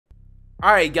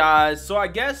All right, guys, so I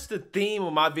guess the theme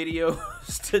of my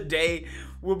videos today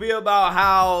will be about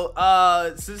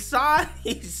how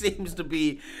society seems to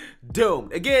be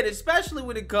doomed. Again, especially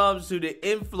when it comes to the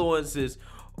influences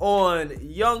on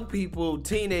young people,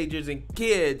 teenagers, and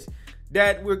kids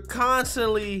that we're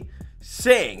constantly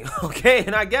seeing, okay?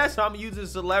 And I guess I'm using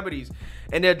celebrities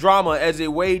and their drama as a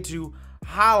way to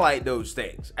highlight those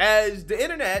things. As the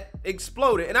internet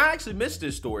exploded, and I actually missed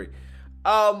this story,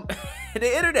 the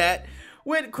internet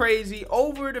went crazy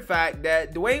over the fact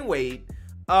that Dwyane Wade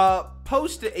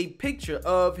posted a picture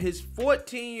of his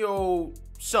 14-year-old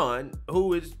son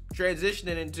who is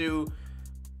transitioning into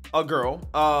a girl.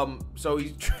 So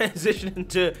he's transitioning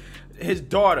into his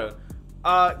daughter,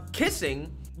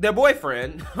 kissing their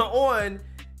boyfriend on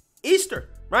Easter,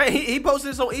 right? He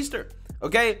posted this on Easter,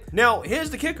 okay? Now, here's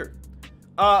the kicker.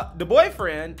 The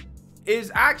boyfriend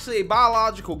is actually a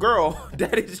biological girl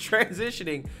that is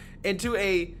transitioning into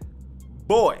a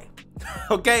boy.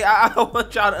 Okay, I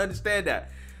want y'all to understand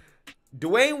that.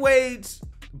 Dwyane Wade's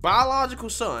biological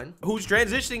son, who's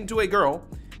transitioning to a girl,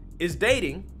 is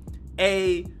dating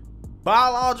a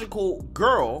biological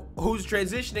girl who's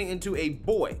transitioning into a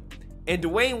boy. And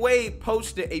Dwyane Wade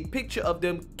posted a picture of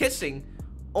them kissing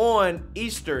on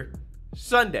Easter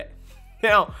Sunday.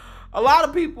 Now, a lot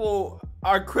of people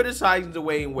are criticizing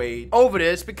Dwyane Wade over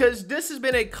this because this has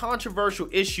been a controversial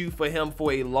issue for him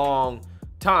for a long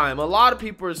time. A lot of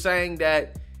people are saying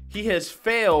that he has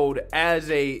failed as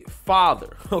a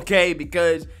father, okay,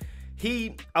 because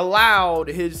he allowed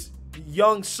his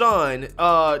young son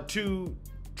to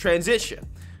transition,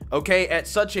 okay, at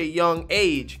such a young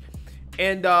age.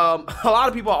 And a lot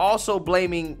of people are also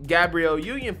blaming Gabrielle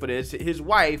Union for this, his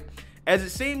wife, as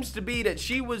it seems to be that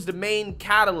she was the main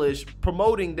catalyst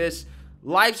promoting this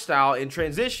lifestyle and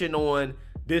transition on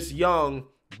this young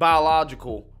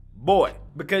biological boy,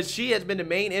 because she has been the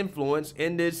main influence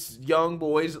in this young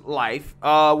boy's life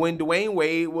when Dwyane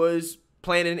Wade was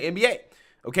playing in the NBA,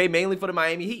 okay, mainly for the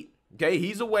Miami Heat. Okay,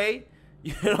 he's away,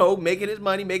 you know, making his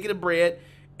money, making the bread,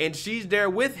 and she's there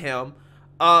with him,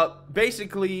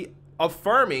 basically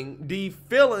affirming the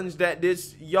feelings that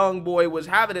this young boy was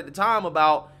having at the time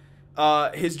about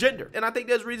his gender. And I think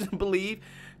there's reason to believe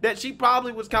that she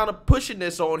probably was kind of pushing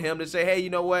this on him to say, hey,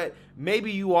 you know what,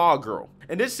 maybe you are a girl.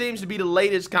 And this seems to be the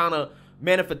latest kind of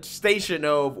manifestation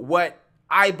of what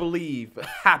I believe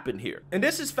happened here. And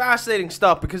this is fascinating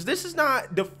stuff because this is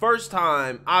not the first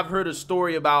time I've heard a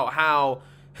story about how,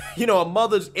 you know, a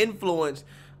mother's influence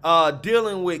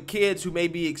dealing with kids who may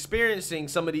be experiencing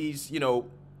some of these, you know,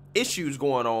 issues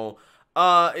going on.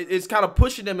 It's kind of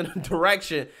pushing them in a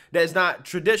direction that's not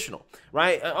traditional,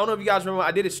 right? I don't know if you guys remember,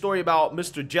 I did a story about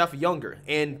Mr. Jeff Younger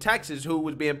in Texas who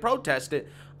was being protested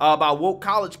by woke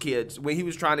college kids when he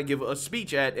was trying to give a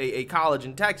speech at a college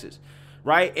in Texas,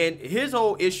 right? And his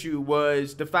whole issue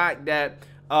was the fact that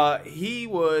he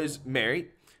was married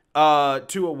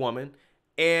to a woman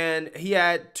and he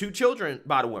had 2 children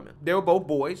by the woman. They were both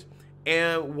boys,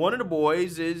 and one of the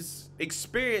boys is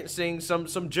experiencing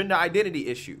some gender identity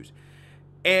issues.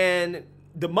 And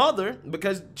the mother,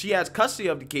 because she has custody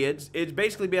of the kids, is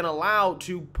basically being allowed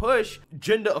to push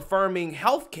gender-affirming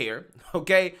health care,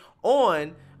 okay,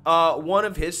 on one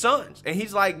of his sons. And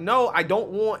he's like, no, I don't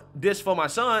want this for my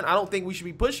son. I don't think we should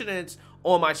be pushing it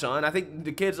on my son. I think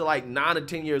the kids are like 9 or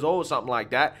 10 years old or something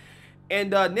like that. And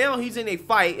now he's in a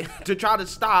fight to try to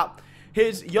stop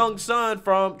his young son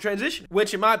from transition,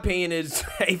 which in my opinion is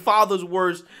a father's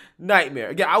worst nightmare.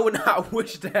 Again, I would not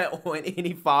wish that on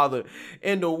any father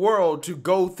in the world, to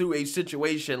go through a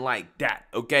situation like that,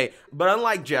 okay? But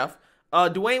unlike Jeff,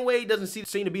 Dwyane Wade doesn't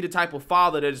seem to be the type of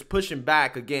father that is pushing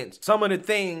back against some of the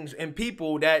things and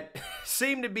people that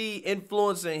seem to be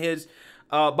influencing his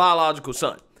biological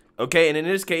son, okay? And in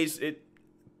this case, it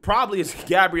probably is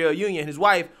Gabrielle Union, his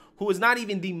wife, who is not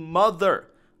even the mother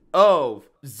of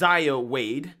Zaya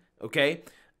Wade, okay?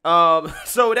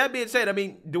 So with that being said, I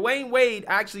mean, Dwyane Wade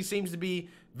actually seems to be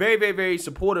very, very, very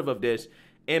supportive of this.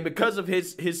 And because of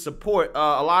his support,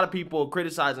 a lot of people are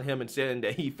criticizing him and saying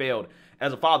that he failed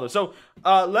as a father. So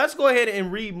let's go ahead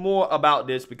and read more about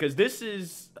this, because this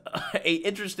is a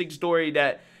interesting story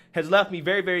that has left me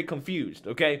very, very confused,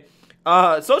 okay?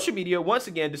 Social media once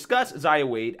again discussed Zaya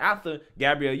Wade after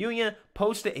Gabrielle Union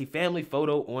posted a family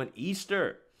photo on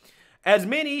Easter. As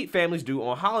many families do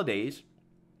on holidays,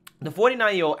 the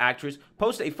 49-year-old actress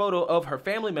posted a photo of her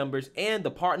family members and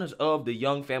the partners of the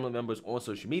young family members on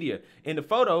social media. In the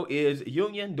photo is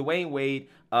Union, Dwyane Wade,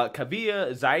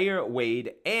 Kavia, Zaya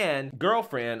Wade, and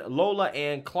girlfriend Lola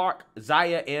Ann Clark,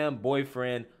 Zaya, and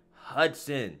boyfriend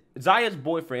Hudson. Zaya's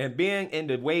boyfriend being in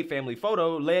the Wade family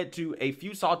photo led to a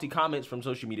few salty comments from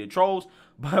social media trolls,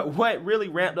 but what really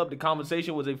ramped up the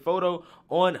conversation was a photo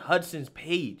on Hudson's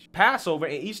page. Passover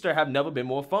and Easter have never been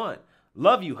more fun.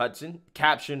 Love you, Hudson.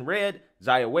 Caption read,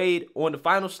 Zaya Wade. On the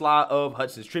final slide of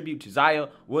Hudson's tribute to Zaya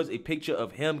was a picture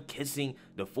of him kissing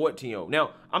the 14-year-old.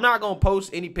 Now, I'm not going to post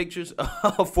any pictures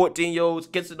of 14-year-olds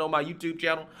kissing on my YouTube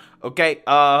channel, okay?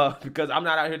 Because I'm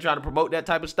not out here trying to promote that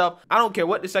type of stuff. I don't care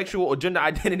what the sexual or gender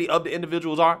identity of the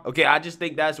individuals are, okay? I just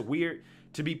think that's weird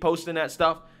to be posting that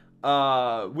stuff.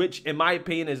 Which in my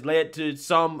opinion has led to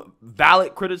some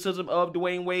valid criticism of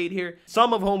Dwyane Wade here.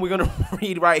 Some of whom we're going to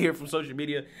read right here from social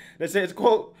media that says,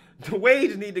 quote, the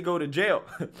Wades need to go to jail.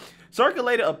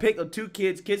 Circulated a pic of two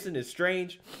kids kissing is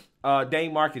strange.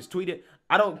 Dane Marcus tweeted,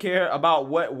 I don't care about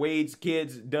what Wade's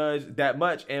kids does that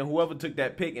much, and whoever took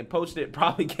that pic and posted it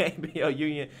probably can't be a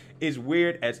union is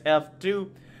weird as F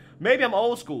too. Maybe I'm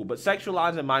old school, but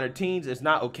sexualizing minor teens is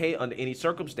not okay under any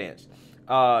circumstance.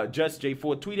 Just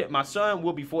J4 tweeted, my son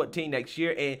will be 14 next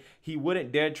year and he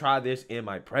wouldn't dare try this in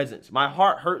my presence. My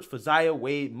heart hurts for Zaya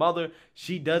Wade mother.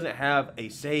 She doesn't have a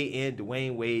say in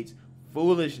Dwyane Wade's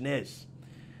foolishness.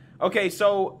 Okay,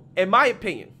 so in my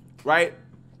opinion, right,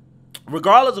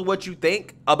 regardless of what you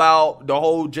think about the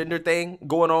whole gender thing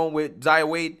going on with Zaya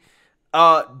Wade,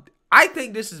 I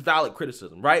think this is valid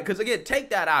criticism, right? Because again, take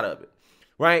that out of it,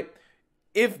 right?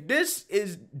 If this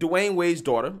is Dwyane Wade's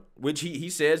daughter, which he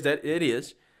says that it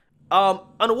is,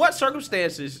 under what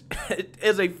circumstances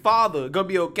is a father gonna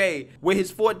be okay with his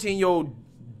 14-year-old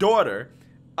daughter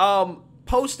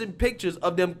posting pictures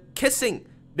of them kissing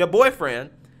their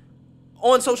boyfriend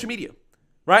on social media,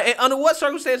 right? And under what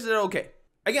circumstances is it okay?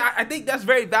 Again, I think that's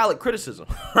very valid criticism,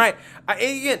 right?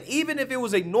 Again, even if it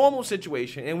was a normal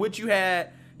situation in which you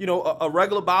had, you know, a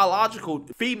regular biological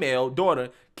female daughter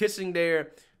kissing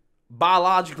their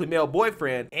biologically male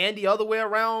boyfriend and the other way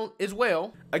around as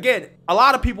well. Again, a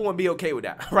lot of people wouldn't be okay with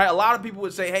that, right? A lot of people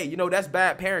would say, hey, you know, that's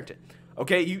bad parenting.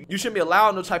 Okay, you shouldn't be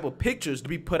allowing those type of pictures to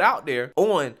be put out there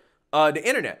on the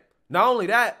internet. Not only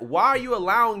that, why are you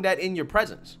allowing that in your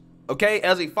presence? Okay,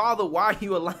 as a father, why are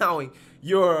you allowing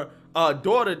your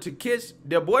daughter to kiss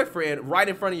their boyfriend right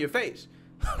in front of your face?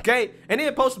 Okay, and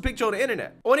then post a picture on the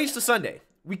internet on Easter Sunday.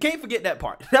 We can't forget that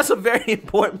part. That's a very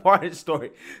important part of the story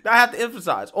that I have to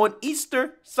emphasize. On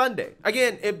Easter Sunday.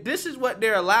 Again, if this is what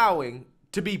they're allowing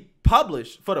to be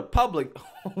published for the public,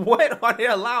 what are they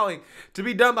allowing to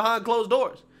be done behind closed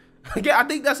doors? Again, I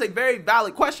think that's a very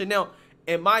valid question. Now,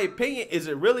 in my opinion, is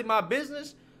it really my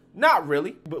business? Not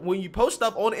really. But when you post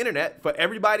stuff on the internet for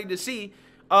everybody to see,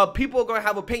 people are going to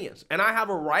have opinions. And I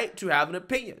have a right to have an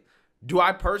opinion. Do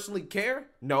I personally care?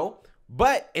 No.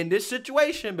 But in this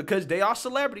situation, because they are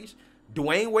celebrities,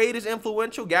 Dwyane Wade is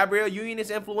influential, Gabrielle Union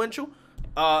is influential,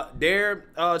 their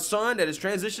son that is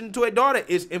transitioning to a daughter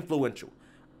is influential.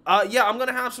 Yeah, I'm going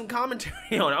to have some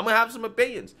commentary on it. I'm going to have some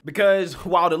opinions. Because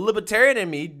while the libertarian in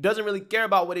me doesn't really care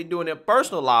about what they do in their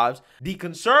personal lives, the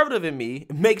conservative in me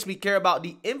makes me care about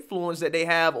the influence that they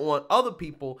have on other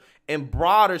people and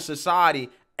broader society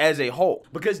as a whole.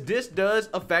 Because this does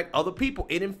affect other people.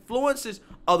 It influences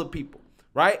other people.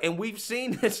 Right? And we've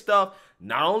seen this stuff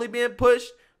not only being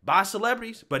pushed by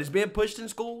celebrities, but it's being pushed in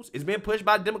schools. It's being pushed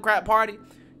by the Democrat Party,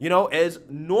 you know, as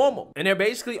normal. And they're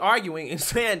basically arguing and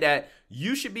saying that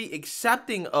you should be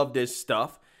accepting of this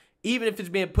stuff, even if it's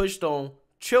being pushed on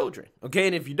children. Okay?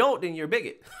 And if you don't, then you're a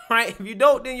bigot. Right? If you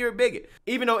don't, then you're a bigot.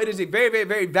 Even though it is a very, very,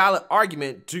 very valid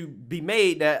argument to be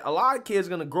made that a lot of kids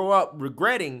are going to grow up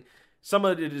regretting some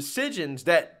of the decisions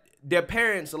that their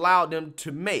parents allowed them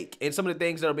to make and some of the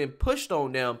things that are being pushed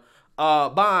on them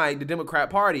by the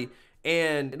Democrat Party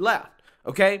and left.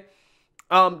 Okay,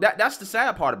 that's the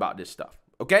sad part about this stuff.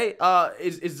 Okay,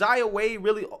 is Zaya Wade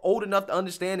really old enough to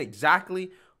understand exactly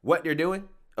what they're doing?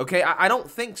 Okay, I don't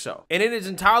think so. And it is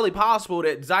entirely possible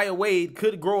that Zaya Wade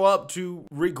could grow up to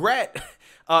regret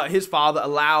his father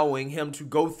allowing him to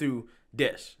go through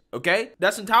this. Okay,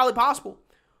 that's entirely possible.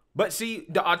 But see,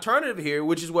 the alternative here,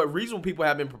 which is what reasonable people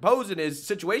have been proposing, is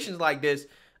situations like this.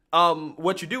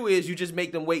 What you do is you just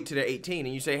make them wait till they're 18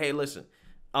 and you say, hey, listen,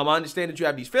 I understand that you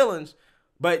have these feelings,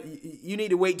 but you need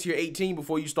to wait till you're 18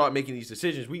 before you start making these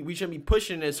decisions. We shouldn't be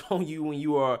pushing this on you when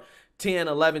you are 10,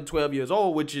 11, 12 years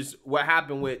old, which is what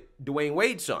happened with Dwyane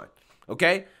Wade's son.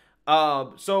 Okay.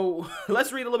 So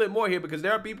let's read a little bit more here because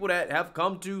there are people that have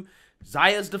come to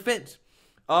Zaya's defense.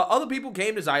 Other people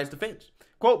came to Zaya's defense.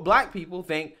 Quote, black people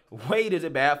think Wade is a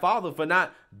bad father for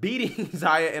not beating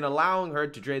Zaya and allowing her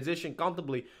to transition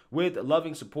comfortably with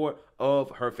loving support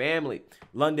of her family.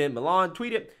 London Milan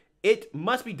tweeted, It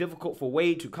must be difficult for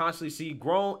Wade to constantly see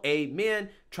grown men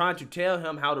trying to tell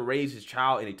him how to raise his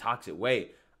child in a toxic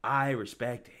way. I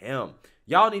respect him.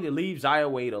 Y'all need to leave Zaya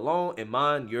Wade alone and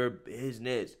mind your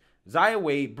business. Zaya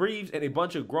Wade breathes and a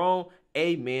bunch of grown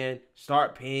men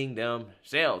start paying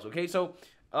themselves. Okay, so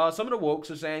some of the wokes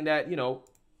are saying that, you know,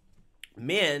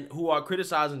 men who are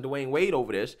criticizing Dwyane Wade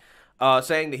over this,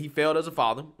 saying that he failed as a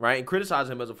father, right, and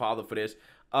criticizing him as a father for this,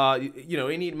 you know,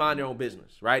 they need to mind their own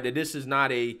business, right, that this is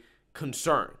not a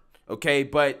concern, okay,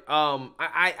 but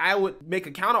I would make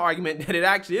a counter argument that it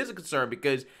actually is a concern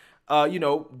because, you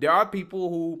know, there are people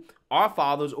who are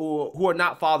fathers or who are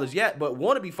not fathers yet, but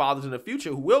want to be fathers in the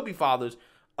future, who will be fathers,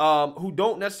 who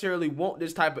don't necessarily want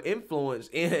this type of influence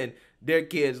in their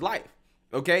kids' life.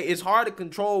 Okay, it's hard to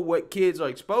control what kids are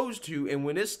exposed to, and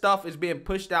when this stuff is being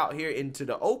pushed out here into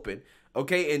the open,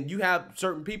 okay, and you have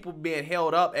certain people being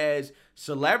held up as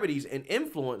celebrities and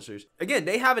influencers, again,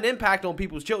 they have an impact on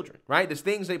people's children, right? The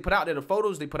things they put out there, the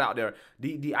photos they put out there,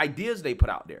 the ideas they put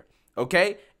out there,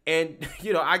 okay? And,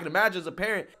 you know, I can imagine as a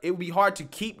parent, it would be hard to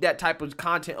keep that type of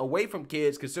content away from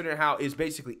kids considering how it's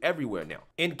basically everywhere now.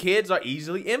 And kids are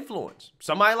easily influenced.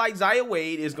 Somebody like Zaya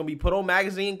Wade is going to be put on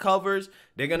magazine covers.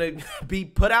 They're going to be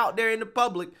put out there in the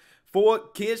public for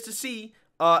kids to see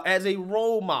as a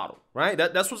role model, right?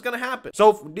 That's what's going to happen.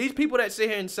 So these people that sit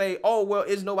here and say, oh, well,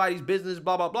 it's nobody's business,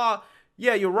 blah, blah, blah.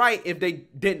 Yeah, you're right if they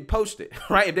didn't post it,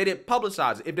 right? If they didn't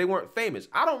publicize it, if they weren't famous.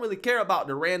 I don't really care about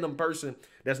the random person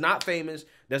that's not famous,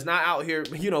 that's not out here,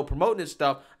 you know, promoting this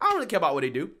stuff. I don't really care about what they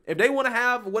do. If they want to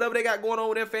have whatever they got going on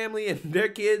with their family and their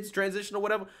kids transition or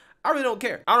whatever, I really don't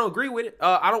care. I don't agree with it.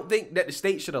 I don't think that the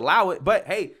state should allow it. But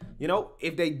hey, you know,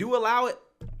 if they do allow it,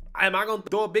 am I going to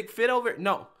throw a big fit over it?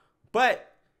 No.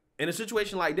 But in a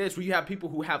situation like this, where you have people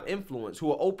who have influence,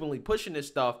 who are openly pushing this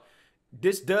stuff,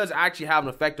 this does actually have an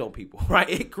effect on people, right?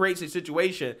 It creates a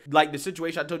situation like the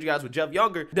situation I told you guys with Jeff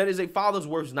Younger that is a father's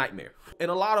worst nightmare.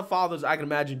 And a lot of fathers, I can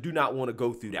imagine, do not want to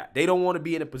go through that. They don't want to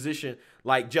be in a position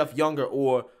like Jeff Younger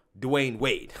or Dwyane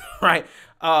Wade, right?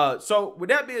 So with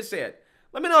that being said,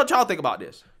 let me know what y'all think about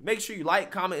this. Make sure you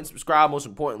like, comment, and subscribe. Most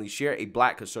importantly, share a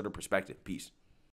Black conservative perspective. Peace.